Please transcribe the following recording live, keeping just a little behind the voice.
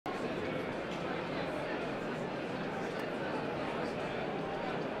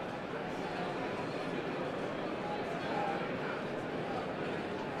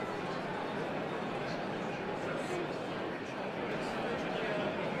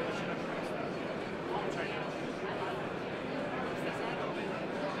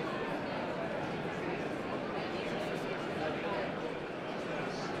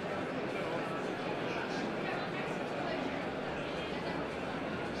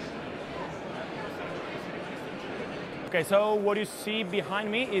Okay, so what you see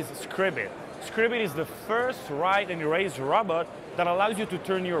behind me is Scribit. Scribit is the first write and erase robot that allows you to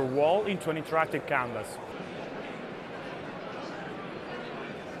turn your wall into an interactive canvas.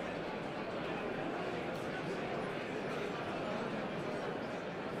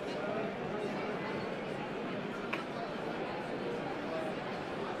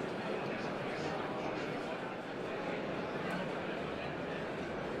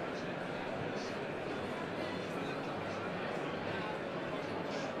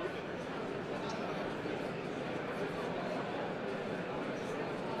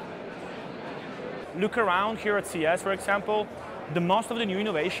 Look around here at CS, for example, most of the new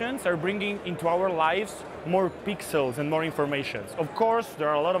innovations are bringing into our lives more pixels and more information. Of course, there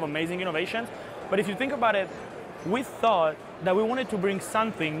are a lot of amazing innovations, but if you think about it, we thought that we wanted to bring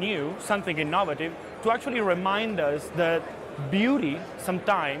something new, something innovative, to actually remind us that beauty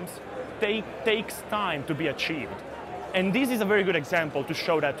sometimes takes time to be achieved. And this is a very good example to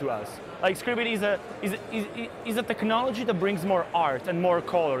show that to us. Like Scribit is a technology that brings more art and more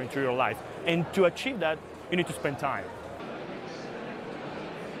color into your life. And to achieve that, you need to spend time.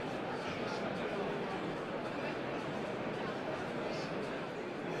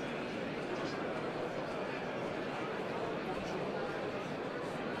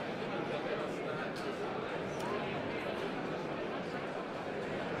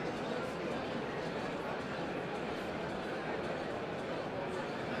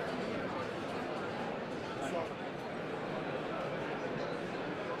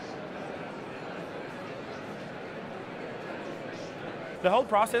 The whole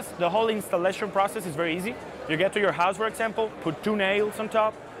process, the whole installation process is very easy. You get to your house, for example, put 2 nails on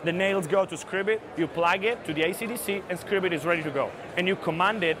top, the nails go to Scribit, you plug it to the AC/DC, and Scribit is ready to go. And you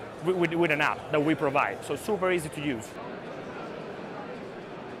command it with an app that we provide, so super easy to use.